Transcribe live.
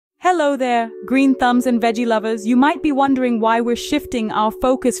Hello there, green thumbs and veggie lovers. You might be wondering why we're shifting our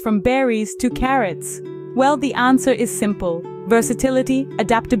focus from berries to carrots. Well, the answer is simple: versatility,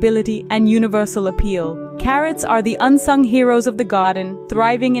 adaptability, and universal appeal. Carrots are the unsung heroes of the garden,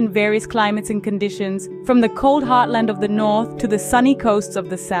 thriving in various climates and conditions, from the cold heartland of the north to the sunny coasts of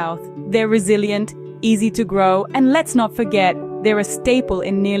the south. They're resilient, easy to grow, and let's not forget, they're a staple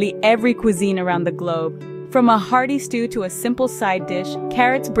in nearly every cuisine around the globe. From a hearty stew to a simple side dish,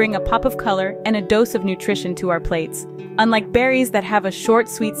 carrots bring a pop of color and a dose of nutrition to our plates. Unlike berries that have a short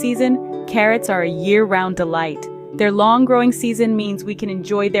sweet season, carrots are a year-round delight. Their long growing season means we can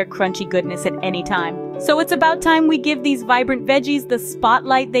enjoy their crunchy goodness at any time. So it's about time we give these vibrant veggies the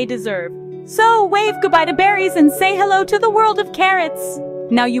spotlight they deserve. So wave goodbye to berries and say hello to the world of carrots.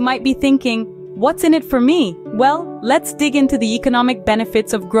 Now you might be thinking, what's in it for me? Well, let's dig into the economic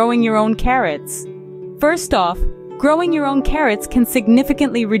benefits of growing your own carrots. First off, growing your own carrots can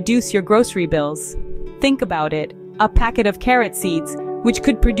significantly reduce your grocery bills. Think about it. A packet of carrot seeds, which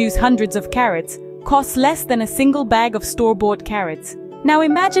could produce hundreds of carrots, costs less than a single bag of store-bought carrots. Now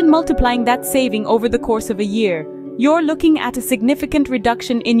imagine multiplying that saving over the course of a year. You're looking at a significant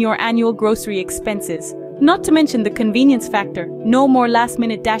reduction in your annual grocery expenses. Not to mention the convenience factor. No more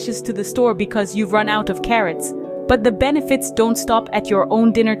last-minute dashes to the store because you've run out of carrots. But the benefits don't stop at your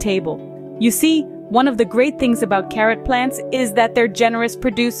own dinner table. You see, one of the great things about carrot plants is that they're generous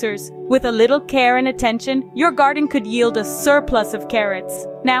producers. With a little care and attention, your garden could yield a surplus of carrots.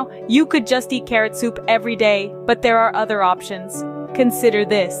 Now, you could just eat carrot soup every day, but there are other options. Consider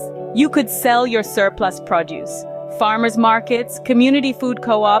this. You could sell your surplus produce. Farmers markets, community food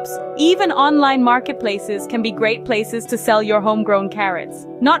co-ops, even online marketplaces can be great places to sell your homegrown carrots.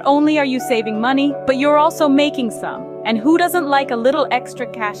 Not only are you saving money, but you're also making some. And who doesn't like a little extra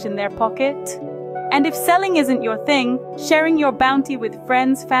cash in their pocket? And if selling isn't your thing, sharing your bounty with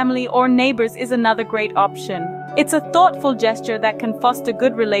friends, family, or neighbors is another great option. It's a thoughtful gesture that can foster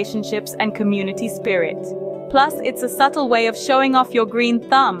good relationships and community spirit. Plus, it's a subtle way of showing off your green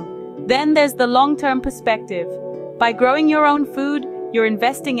thumb. Then there's the long-term perspective. By growing your own food, you're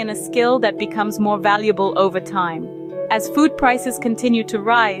investing in a skill that becomes more valuable over time. As food prices continue to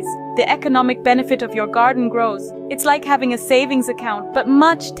rise, the economic benefit of your garden grows. It's like having a savings account, but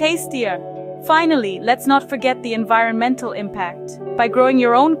much tastier. Finally, let's not forget the environmental impact. By growing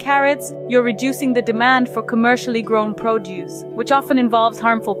your own carrots, you're reducing the demand for commercially grown produce, which often involves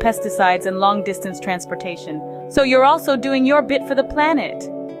harmful pesticides and long-distance transportation. So you're also doing your bit for the planet.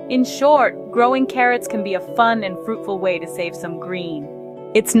 In short, growing carrots can be a fun and fruitful way to save some green.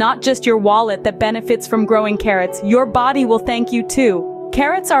 It's not just your wallet that benefits from growing carrots, your body will thank you too.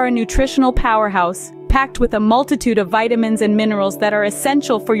 Carrots are a nutritional powerhouse, packed with a multitude of vitamins and minerals that are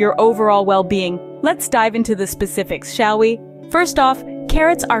essential for your overall well-being. Let's dive into the specifics, shall we? First off,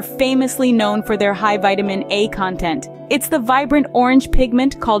 carrots are famously known for their high vitamin A content. It's the vibrant orange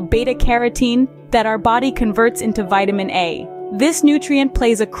pigment called beta-carotene that our body converts into vitamin A. This nutrient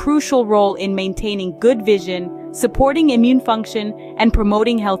plays a crucial role in maintaining good vision, supporting immune function, and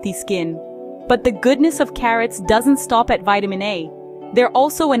promoting healthy skin. But the goodness of carrots doesn't stop at vitamin A. They're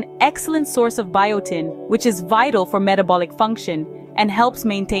also an excellent source of biotin, which is vital for metabolic function and helps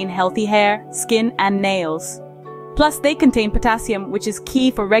maintain healthy hair, skin, and nails. Plus, they contain potassium, which is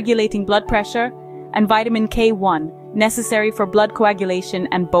key for regulating blood pressure, and vitamin K1, necessary for blood coagulation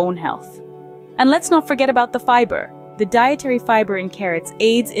and bone health. And let's not forget about the fiber. The dietary fiber in carrots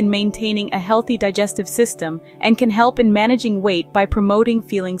aids in maintaining a healthy digestive system and can help in managing weight by promoting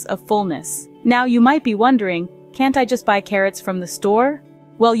feelings of fullness. Now, you might be wondering, can't I just buy carrots from the store?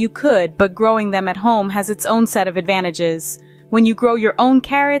 Well, you could, but growing them at home has its own set of advantages. When you grow your own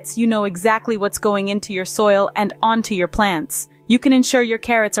carrots, you know exactly what's going into your soil and onto your plants. You can ensure your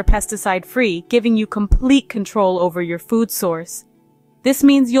carrots are pesticide-free, giving you complete control over your food source. This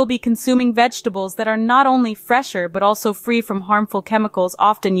means you'll be consuming vegetables that are not only fresher but also free from harmful chemicals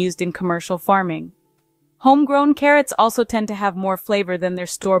often used in commercial farming. Homegrown carrots also tend to have more flavor than their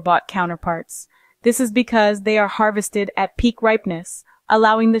store-bought counterparts. This is because they are harvested at peak ripeness,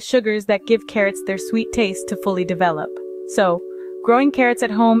 allowing the sugars that give carrots their sweet taste to fully develop. So, growing carrots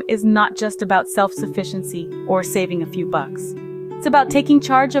at home is not just about self-sufficiency or saving a few bucks. It's about taking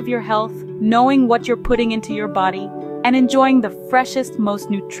charge of your health, knowing what you're putting into your body, and enjoying the freshest,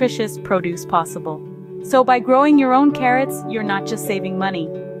 most nutritious produce possible. So by growing your own carrots, you're not just saving money,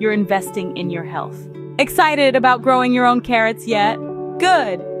 you're investing in your health. Excited about growing your own carrots yet?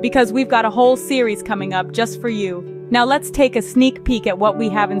 Good, because we've got a whole series coming up just for you. Now let's take a sneak peek at what we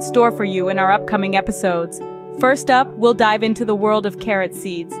have in store for you in our upcoming episodes. First up, we'll dive into the world of carrot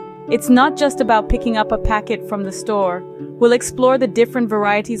seeds. It's not just about picking up a packet from the store. We'll explore the different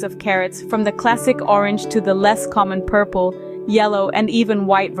varieties of carrots, from the classic orange to the less common purple, yellow, and even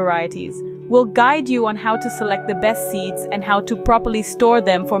white varieties. We'll guide you on how to select the best seeds and how to properly store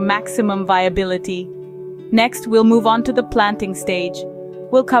them for maximum viability. Next, we'll move on to the planting stage.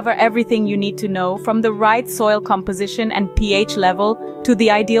 We'll cover everything you need to know, from the right soil composition and pH level to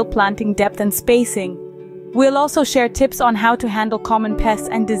the ideal planting depth and spacing. We'll also share tips on how to handle common pests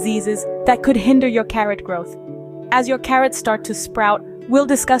and diseases that could hinder your carrot growth. As your carrots start to sprout, we'll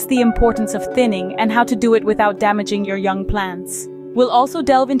discuss the importance of thinning and how to do it without damaging your young plants. We'll also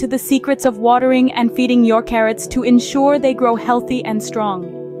delve into the secrets of watering and feeding your carrots to ensure they grow healthy and strong.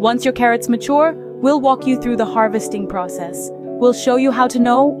 Once your carrots mature, we'll walk you through the harvesting process. We'll show you how to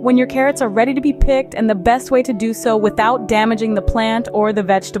know when your carrots are ready to be picked and the best way to do so without damaging the plant or the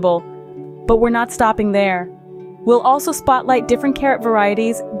vegetable. But we're not stopping there. We'll also spotlight different carrot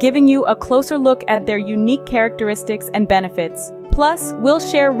varieties, giving you a closer look at their unique characteristics and benefits. Plus, we'll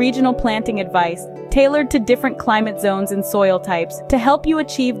share regional planting advice, tailored to different climate zones and soil types, to help you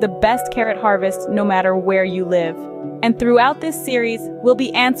achieve the best carrot harvest no matter where you live. And throughout this series, we'll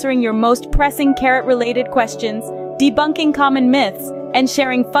be answering your most pressing carrot-related questions, debunking common myths, and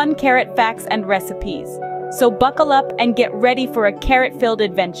sharing fun carrot facts and recipes. So buckle up and get ready for a carrot-filled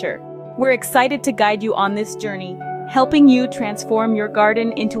adventure. We're excited to guide you on this journey, helping you transform your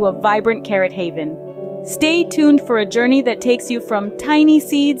garden into a vibrant carrot haven. Stay tuned for a journey that takes you from tiny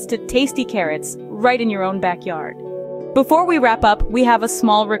seeds to tasty carrots, right in your own backyard. Before we wrap up, we have a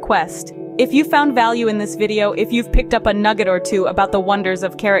small request. If you found value in this video, if you've picked up a nugget or two about the wonders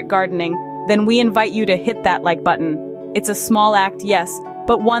of carrot gardening, then we invite you to hit that like button. It's a small act, yes,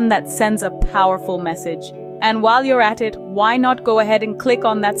 but one that sends a powerful message. And while you're at it, why not go ahead and click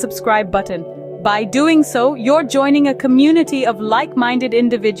on that subscribe button? By doing so, you're joining a community of like-minded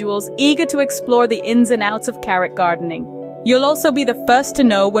individuals eager to explore the ins and outs of carrot gardening. You'll also be the first to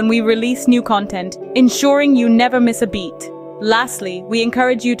know when we release new content, ensuring you never miss a beat. Lastly, we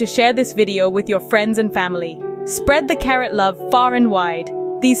encourage you to share this video with your friends and family. Spread the carrot love far and wide.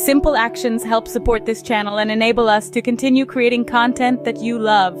 These simple actions help support this channel and enable us to continue creating content that you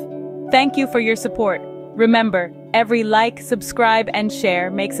love. Thank you for your support. Remember, every like, subscribe, and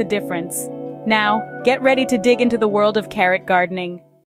share makes a difference. Now, get ready to dig into the world of carrot gardening.